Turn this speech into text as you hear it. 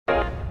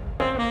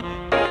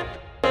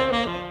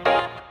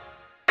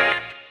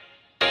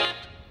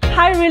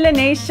Hi Ruler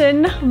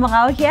Nation,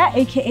 Morao here,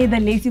 aka the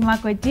Lazy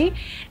Makoti,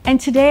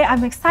 and today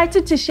I'm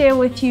excited to share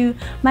with you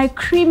my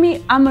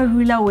creamy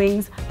Amarula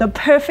wings, the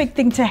perfect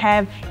thing to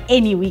have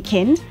any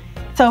weekend.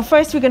 So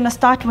first we're going to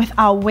start with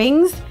our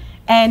wings,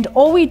 and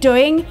all we're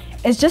doing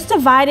is just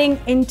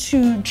dividing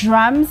into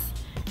drums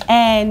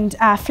and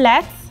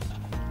flats.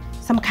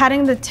 So I'm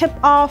cutting the tip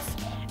off,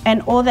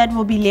 and all that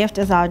will be left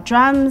is our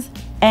drums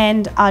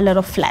and our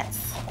little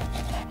flats.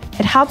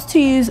 It helps to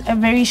use a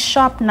very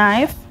sharp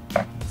knife,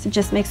 so it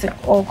just makes it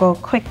all go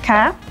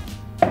quicker.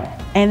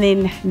 And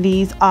then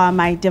these are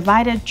my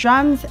divided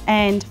drums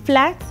and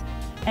flats.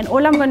 And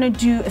all I'm going to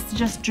do is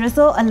just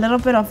drizzle a little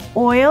bit of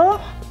oil.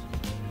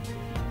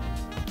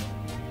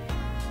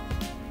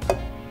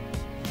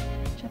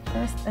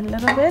 Just a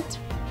little bit.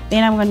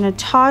 Then I'm going to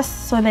toss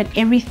so that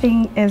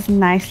everything is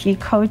nicely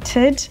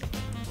coated.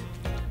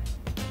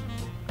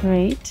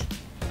 Great.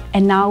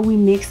 And now we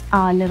mix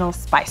our little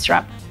spice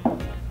rub.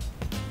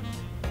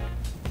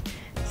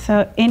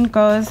 So in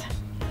goes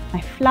my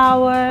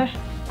flour,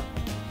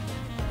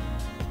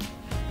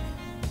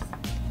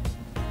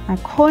 my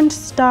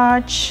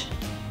cornstarch,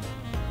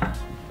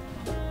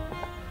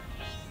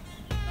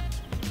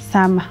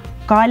 some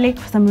garlic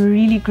for some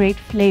really great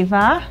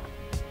flavor,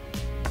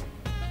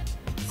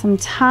 some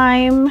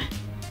thyme,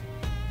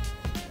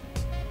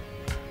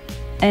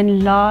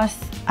 and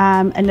last,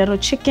 a little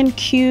chicken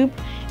cube.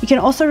 You can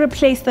also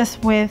replace this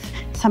with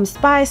some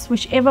spice,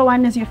 whichever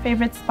one is your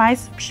favorite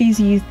spice, please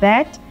use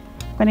that.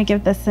 I'm going to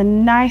give this a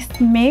nice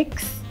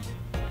mix.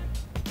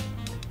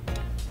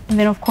 And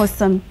then of course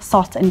some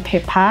salt and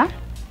pepper.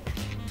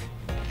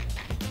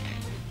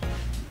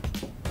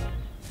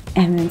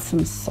 And then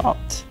some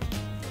salt.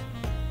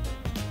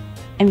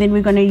 And then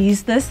we're going to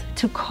use this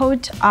to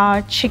coat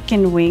our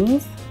chicken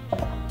wings.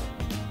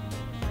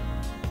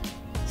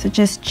 So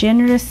just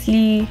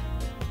generously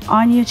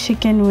on your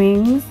chicken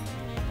wings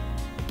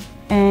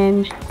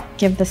and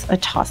give this a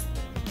toss.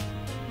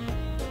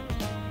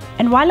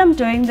 And while I'm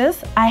doing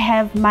this, I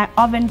have my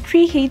oven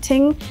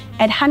preheating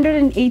at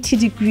 180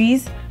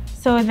 degrees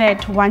so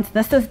that once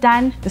this is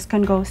done, this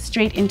can go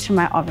straight into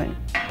my oven.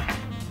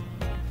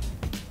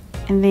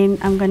 And then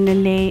I'm going to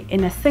lay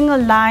in a single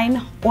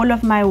line all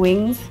of my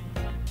wings.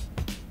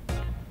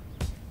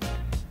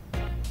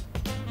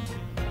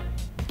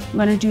 I'm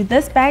going to do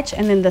this batch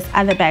and then this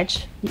other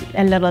batch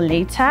a little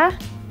later.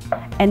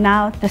 And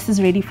now this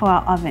is ready for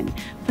our oven.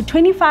 For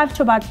 25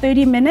 to about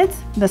 30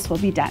 minutes, this will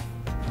be done.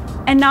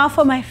 And now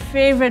for my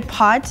favorite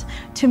part,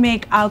 to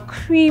make our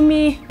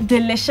creamy,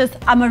 delicious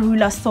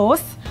Amarula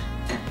sauce.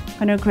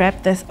 I'm going to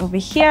grab this over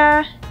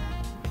here.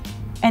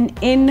 And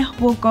in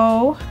will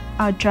go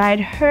our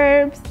dried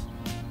herbs,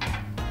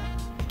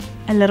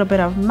 a little bit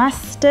of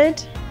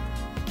mustard,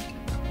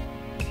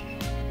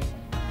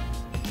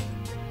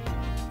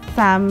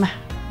 some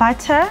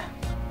butter,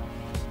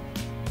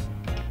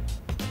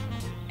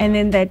 and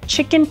then that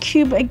chicken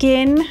cube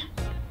again.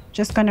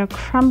 Just going to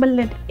crumble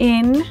it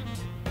in.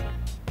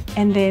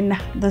 And then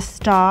the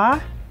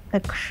star, the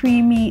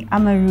creamy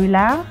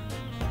Amarula.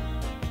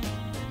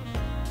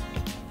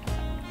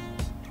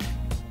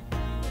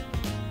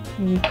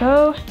 There you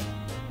go.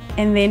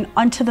 And then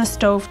onto the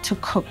stove to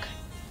cook.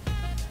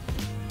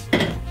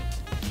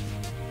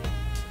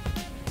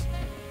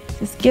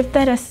 Just give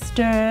that a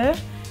stir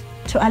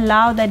to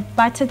allow that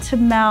butter to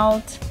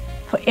melt,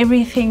 for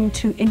everything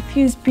to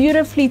infuse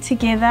beautifully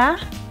together.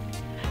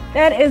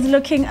 That is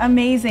looking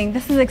amazing.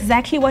 This is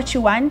exactly what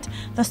you want.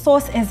 The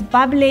sauce is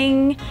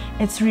bubbling,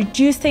 it's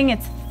reducing,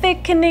 it's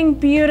thickening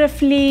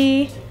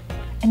beautifully,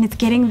 and it's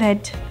getting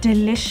that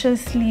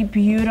deliciously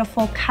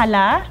beautiful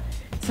color.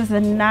 This is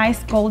a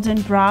nice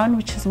golden brown,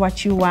 which is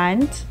what you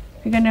want.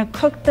 We're gonna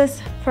cook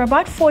this for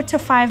about 4 to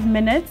 5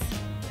 minutes.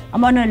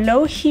 I'm on a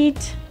low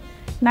heat,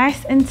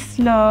 nice and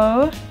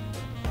slow.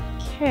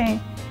 Okay,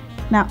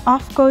 now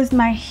off goes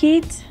my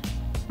heat.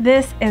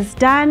 This is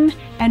done,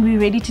 and we're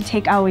ready to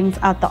take our wings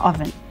out the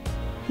oven.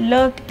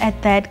 Look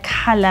at that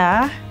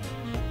color.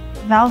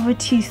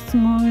 Velvety,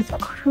 smooth,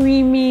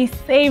 creamy,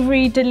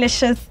 savory,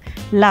 delicious.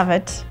 Love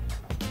it.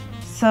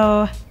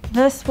 So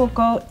this will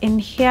go in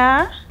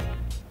here.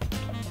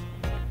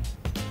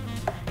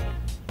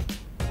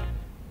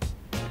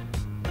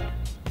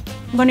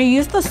 I'm going to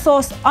use the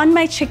sauce on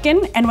my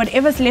chicken, and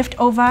whatever's left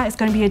over is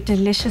going to be a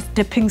delicious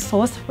dipping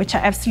sauce, which I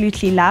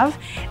absolutely love.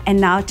 And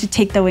now to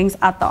take the wings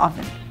out the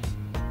oven.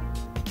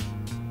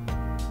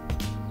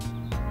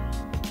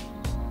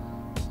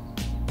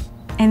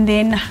 And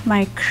then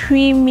my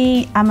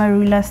creamy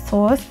Amarula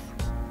sauce.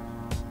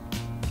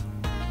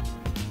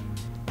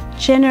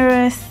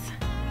 Generous.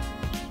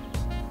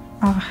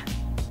 Oh,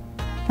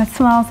 that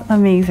smells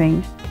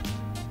amazing.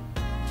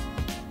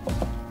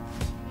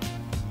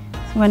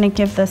 So I'm going to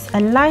give this a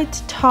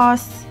light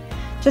toss,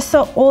 just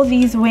so all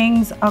these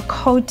wings are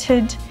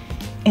coated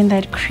in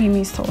that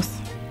creamy sauce.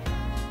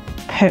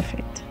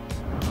 Perfect.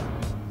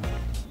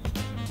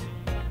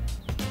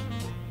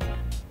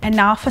 And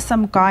now for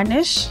some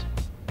garnish.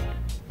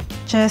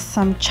 Just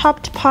some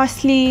chopped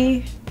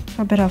parsley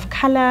for a bit of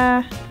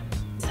color,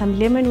 some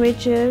lemon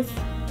wedges,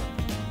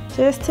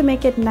 just to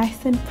make it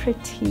nice and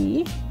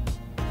pretty.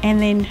 And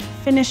then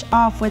finish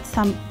off with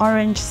some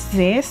orange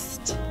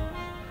zest.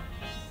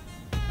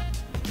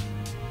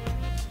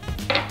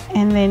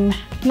 And then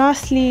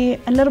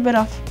lastly, a little bit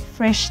of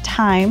fresh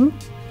thyme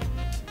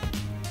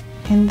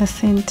in the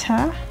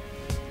center.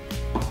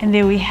 And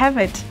there we have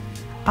it.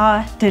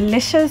 Our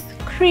delicious,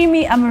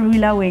 creamy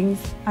amarula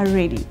wings are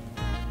ready.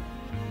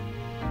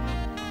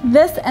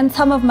 This and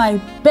some of my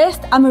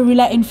best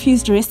amarula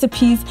infused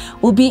recipes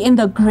will be in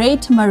the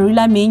Great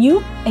Marula menu,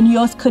 and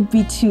yours could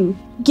be too.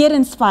 Get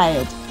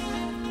inspired.